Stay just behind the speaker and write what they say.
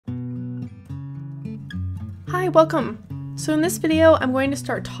Hi, welcome! So in this video, I'm going to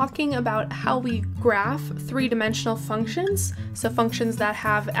start talking about how we graph three-dimensional functions, so functions that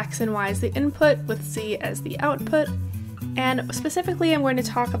have x and y as the input with z as the output, and specifically I'm going to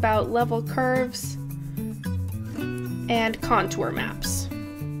talk about level curves and contour maps.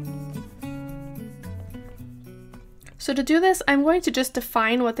 So to do this, I'm going to just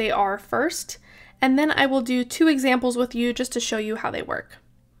define what they are first, and then I will do two examples with you just to show you how they work.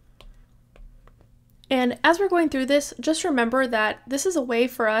 And as we're going through this, just remember that this is a way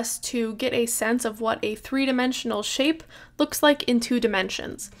for us to get a sense of what a three-dimensional shape looks like in 2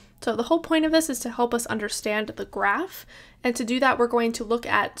 dimensions. So the whole point of this is to help us understand the graph, and to do that we're going to look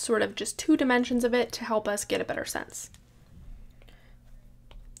at sort of just 2 dimensions of it to help us get a better sense.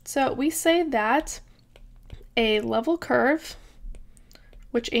 So we say that a level curve,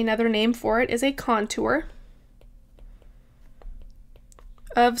 which another name for it is a contour,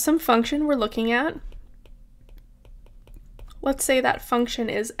 of some function we're looking at. Let's say that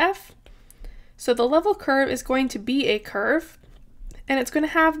function is f. So the level curve is going to be a curve, and it's going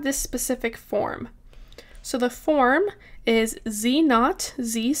to have this specific form. So the form is z naught,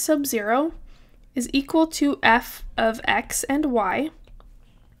 z sub 0, is equal to f of x and y,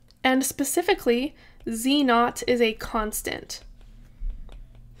 and specifically, z naught is a constant.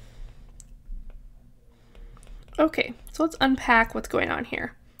 Okay, so let's unpack what's going on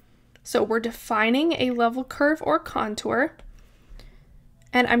here. So we're defining a level curve or contour,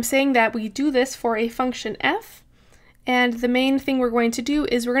 and I'm saying that we do this for a function f, and the main thing we're going to do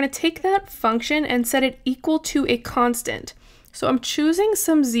is we're going to take that function and set it equal to a constant. So I'm choosing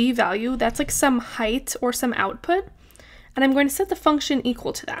some z value, that's like some height or some output, and I'm going to set the function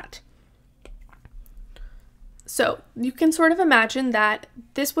equal to that. So you can sort of imagine that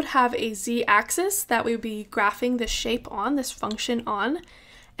this would have a z-axis that we would be graphing this shape on, this function on.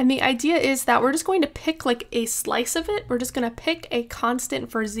 And the idea is that we're just going to pick like a slice of it. We're just going to pick a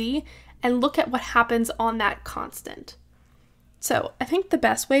constant for z and look at what happens on that constant. So I think the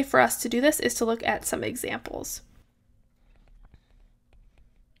best way for us to do this is to look at some examples.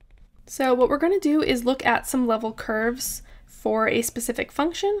 So what we're going to do is look at some level curves for a specific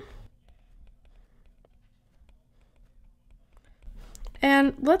function.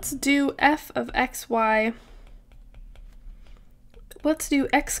 And let's do f of xy. Let's do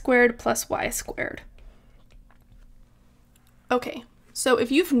x squared plus y squared. Okay, so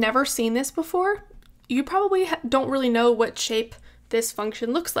if you've never seen this before, you probably don't really know what shape this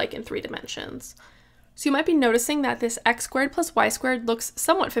function looks like in 3 dimensions. So you might be noticing that this x squared plus y squared looks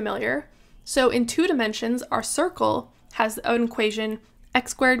somewhat familiar. So in 2 dimensions, our circle has an equation x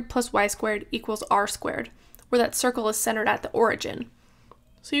squared plus y squared equals r squared, where that circle is centered at the origin.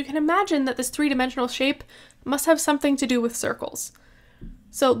 So you can imagine that this 3-dimensional shape must have something to do with circles.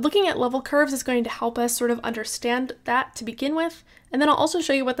 So looking at level curves is going to help us sort of understand that to begin with, and then I'll also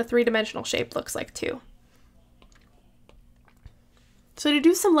show you what the 3-dimensional shape looks like too. So to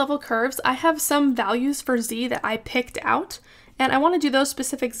do some level curves, I have some values for z that I picked out, and I want to do those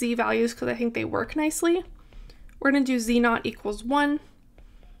specific z values because I think they work nicely. We're going to do z naught equals 1,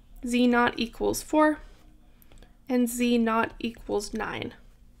 z naught equals 4, and z naught equals 9.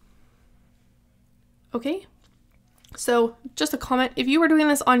 Okay, so just a comment, if you were doing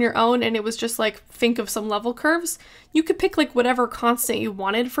this on your own and it was just like, think of some level curves, you could pick like whatever constant you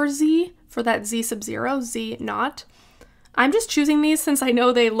wanted for z, for that z sub 0, z naught. I'm just choosing these since I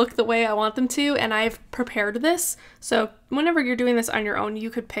know they look the way I want them to, and I've prepared this, so whenever you're doing this on your own, you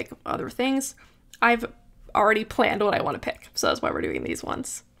could pick other things. I've already planned what I want to pick, so that's why we're doing these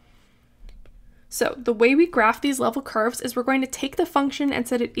ones. So the way we graph these level curves is we're going to take the function and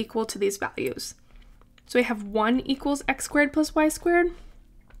set it equal to these values. So we have 1 equals x squared plus y squared,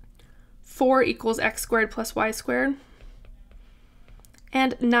 4 equals x squared plus y squared,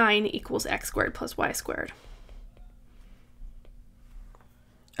 and 9 equals x squared plus y squared.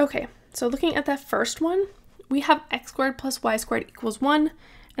 Okay, so looking at that first one, we have x squared plus y squared equals 1,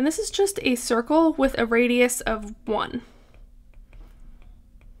 and this is just a circle with a radius of 1.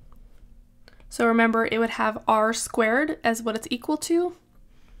 So remember, it would have r squared as what it's equal to.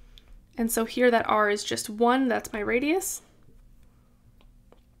 And so here that r is just 1, that's my radius.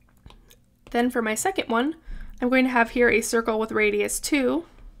 Then for my second one, I'm going to have here a circle with radius 2.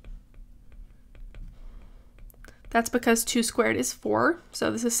 That's because 2 squared is 4, so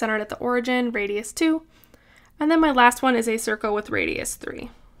this is centered at the origin, radius 2. And then my last one is a circle with radius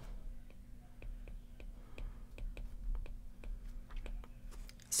 3.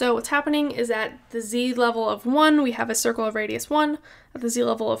 So what's happening is at the z level of 1, we have a circle of radius 1. At the z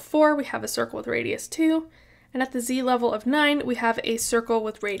level of 4, we have a circle with radius 2. And at the z level of 9, we have a circle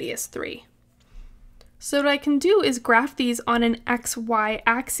with radius 3. So what I can do is graph these on an XY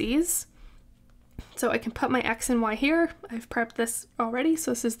axis. So I can put my X and Y here. I've prepped this already,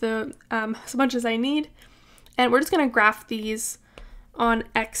 so this is the as much as I need. And we're just gonna graph these on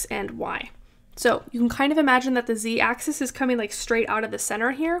X and Y. So you can kind of imagine that the Z axis is coming like straight out of the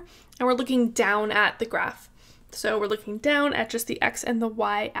center here, and we're looking down at the graph. So we're looking down at just the X and the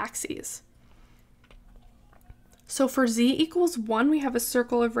Y axes. So for Z equals 1, we have a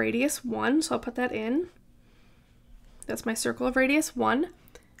circle of radius 1, so I'll put that in. That's my circle of radius 1.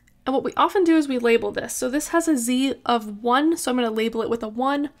 And what we often do is we label this. So this has a Z of 1, so I'm going to label it with a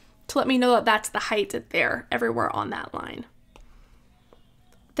 1 to let me know that that's the height there, everywhere on that line.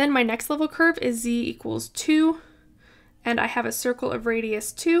 Then my next level curve is Z equals 2, and I have a circle of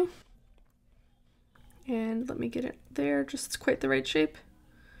radius 2. And let me get it there, just quite the right shape.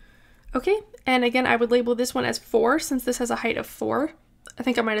 Okay, and again, I would label this one as 4 since this has a height of 4. I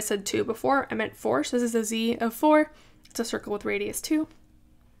think I might have said 2 before. I meant 4, so this is a Z of 4. It's a circle with radius 2.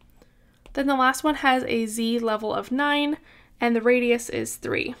 Then the last one has a Z level of 9, and the radius is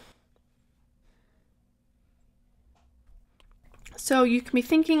 3. So you can be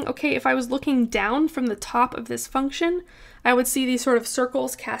thinking, okay, if I was looking down from the top of this function, I would see these sort of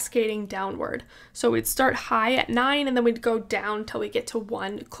circles cascading downward. So we'd start high at 9, and then we'd go down till we get to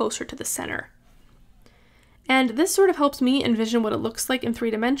 1 closer to the center. And this sort of helps me envision what it looks like in 3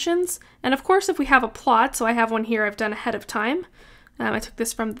 dimensions. And of course, if we have a plot, so I have one here I've done ahead of time. I took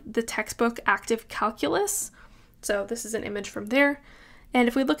this from the textbook Active Calculus. So this is an image from there. And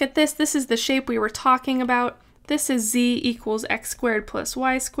if we look at this, this is the shape we were talking about. This is Z equals X squared plus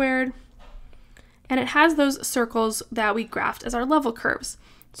Y squared. And it has those circles that we graphed as our level curves.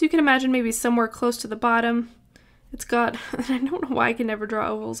 So you can imagine maybe somewhere close to the bottom, it's got, I don't know why I can never draw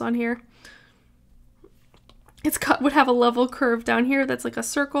ovals on here. Would have a level curve down here that's like a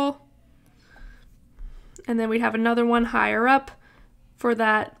circle. And then we'd have another one higher up for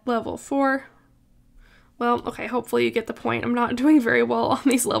that level 4. Well, okay, hopefully you get the point. I'm not doing very well on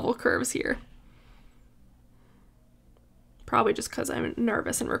these level curves here. Probably just because I'm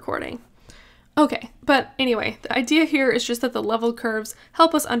nervous in recording. Okay, but anyway, the idea here is just that the level curves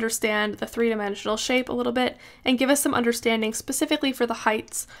help us understand the 3-dimensional shape a little bit and give us some understanding specifically for the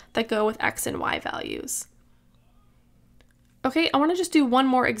heights that go with X and Y values. Okay, I want to just do one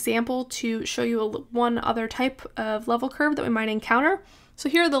more example to show you one other type of level curve that we might encounter. So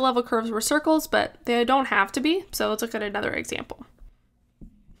here the level curves were circles, but they don't have to be, so let's look at another example.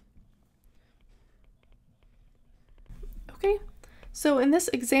 Okay, so in this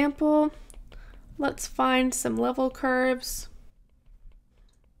example, let's find some level curves.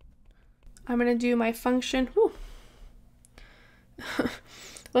 I'm going to do my function.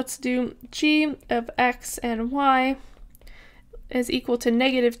 Let's do g of x and y is equal to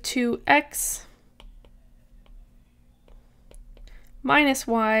negative 2x minus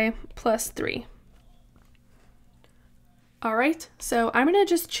y plus 3. All right, so I'm going to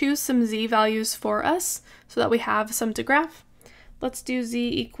just choose some z values for us so that we have some to graph. Let's do z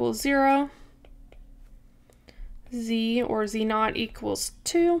equals 0, z or z naught equals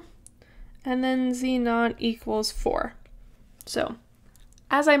 2, and then z naught equals 4. So,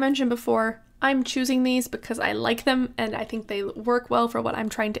 as I mentioned before, I'm choosing these because I like them and I think they work well for what I'm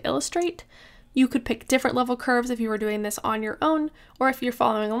trying to illustrate. You could pick different level curves if you were doing this on your own, or if you're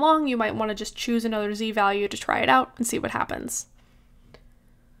following along, you might want to just choose another z value to try it out and see what happens.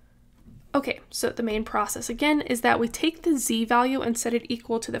 Okay, so the main process again is that we take the z value and set it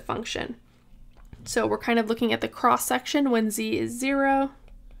equal to the function. So we're kind of looking at the cross section when z is 0,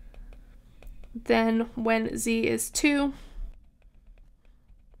 then when z is 2,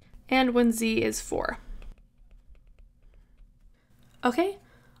 and when z is 4. Okay,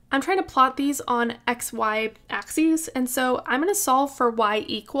 I'm trying to plot these on xy axes, and so I'm going to solve for y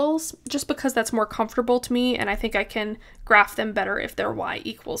equals, just because that's more comfortable to me, and I think I can graph them better if they're y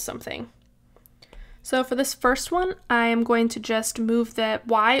equals something. So for this first one, I am going to just move the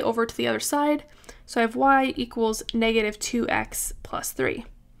y over to the other side. So I have y equals negative 2x plus 3.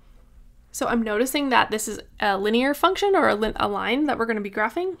 So I'm noticing that this is a linear function or a line that we're going to be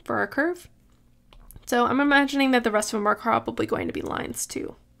graphing for our curve. So I'm imagining that the rest of them are probably going to be lines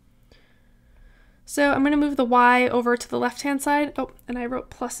too. So I'm going to move the y over to the left-hand side. Oh, and I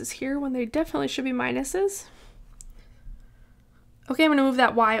wrote pluses here when they definitely should be minuses. Okay, I'm going to move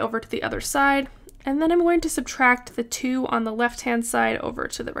that y over to the other side. And then I'm going to subtract the 2 on the left-hand side over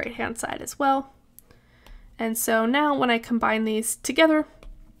to the right-hand side as well. And so now when I combine these together,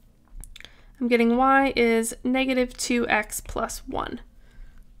 I'm getting y is negative 2x plus 1.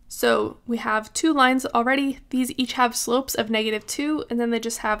 So we have 2 lines already. These each have slopes of negative 2, and then they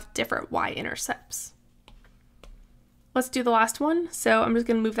just have different y-intercepts. let's do the last one. So I'm just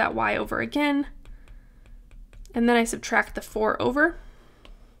going to move that y over again. And then I subtract the 4 over.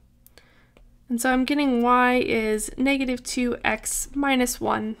 And so I'm getting y is negative 2x minus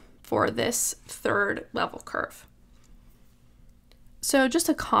 1 for this third level curve. So just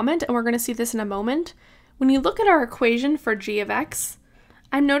a comment, and we're going to see this in a moment. When you look at our equation for g of x,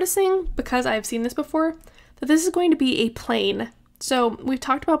 I'm noticing, because I've seen this before, that this is going to be a plane. So we've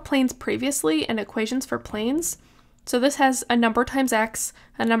talked about planes previously and equations for planes. So this has a number times x,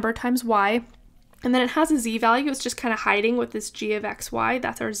 a number times y, and then it has a z value. It's just kind of hiding with this g of xy,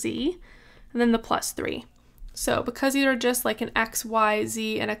 that's our z, and then the plus 3. So because these are just like an x, y,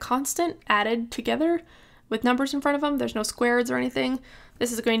 z, and a constant added together with numbers in front of them, there's no squares or anything,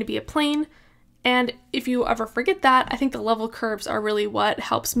 this is going to be a plane. And if you ever forget that, I think the level curves are really what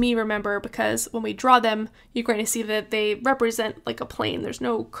helps me remember, because when we draw them, you're going to see that they represent like a plane. There's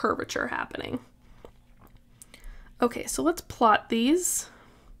no curvature happening. Okay, so let's plot these.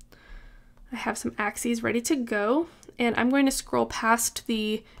 I have some axes ready to go, and I'm going to scroll past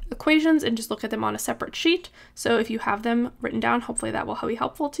the equations and just look at them on a separate sheet. So if you have them written down, hopefully that will be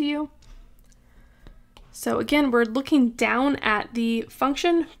helpful to you. So again, we're looking down at the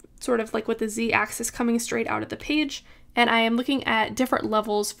function, sort of like with the z-axis coming straight out of the page, and I am looking at different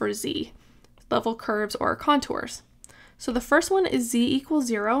levels for z, level curves or contours. So the first one is z equals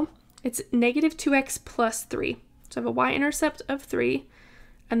 0. It's negative 2x plus 3. So I have a y-intercept of 3,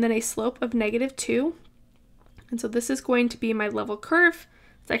 and then a slope of negative 2. And so this is going to be my level curve.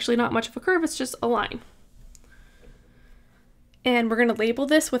 It's actually not much of a curve, it's just a line. And we're going to label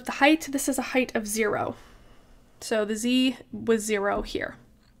this with the height. This is a height of 0. So the z was 0 here.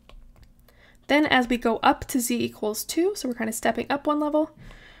 Then as we go up to z equals 2, so we're kind of stepping up one level,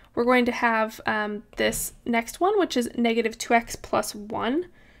 we're going to have this next one, which is negative 2x plus 1.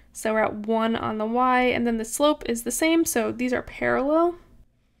 So we're at 1 on the y, and then the slope is the same, so these are parallel.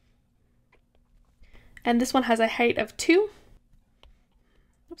 And this one has a height of 2.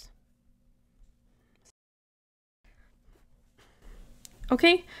 Oops.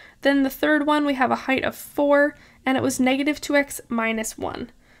 Okay, then the third one, we have a height of 4, and it was negative 2x minus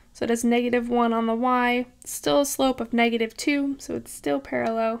 1. So it has negative 1 on the y, still a slope of negative 2, so it's still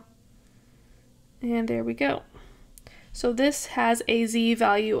parallel. And there we go. So this has a z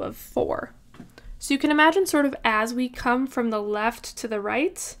value of 4. So you can imagine sort of as we come from the left to the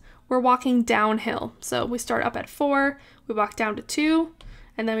right, we're walking downhill. So we start up at 4, we walk down to 2,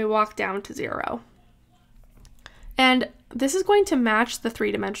 and then we walk down to 0. And this is going to match the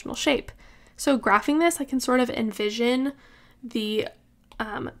three-dimensional shape. So graphing this, I can sort of envision the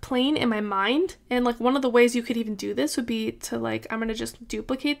plane in my mind. And like one of the ways you could even do this would be to like, I'm going to just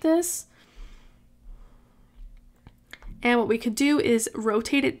duplicate this. And what we could do is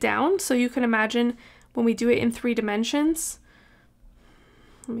rotate it down. So you can imagine when we do it in 3 dimensions,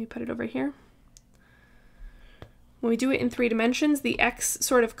 let me put it over here. When we do it in 3 dimensions, the x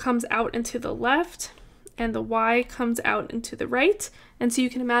sort of comes out into the left and the y comes out into the right. And so you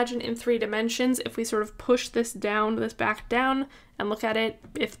can imagine in 3 dimensions, if we sort of push this down, this back down, and look at it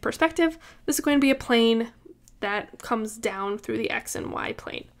with perspective, this is going to be a plane that comes down through the x and y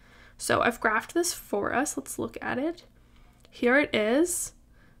plane. So I've graphed this for us. Let's look at it. Here it is.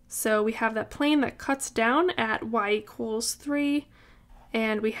 So we have that plane that cuts down at y equals 3,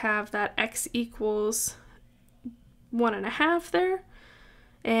 and we have that x equals 1.5 there,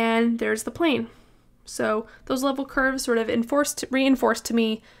 and there's the plane. So those level curves sort of reinforce to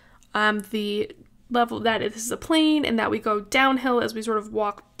me the level that this is a plane and that we go downhill as we sort of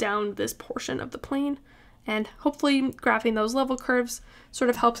walk down this portion of the plane. And hopefully graphing those level curves sort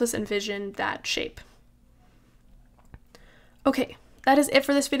of helps us envision that shape. Okay, that is it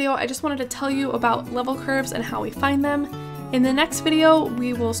for this video. I just wanted to tell you about level curves and how we find them. In the next video,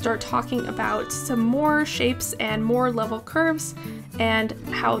 we will start talking about some more shapes and more level curves and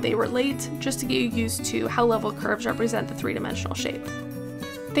how they relate, just to get you used to how level curves represent the three-dimensional shape.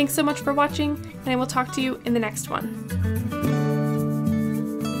 Thanks so much for watching, and I will talk to you in the next one.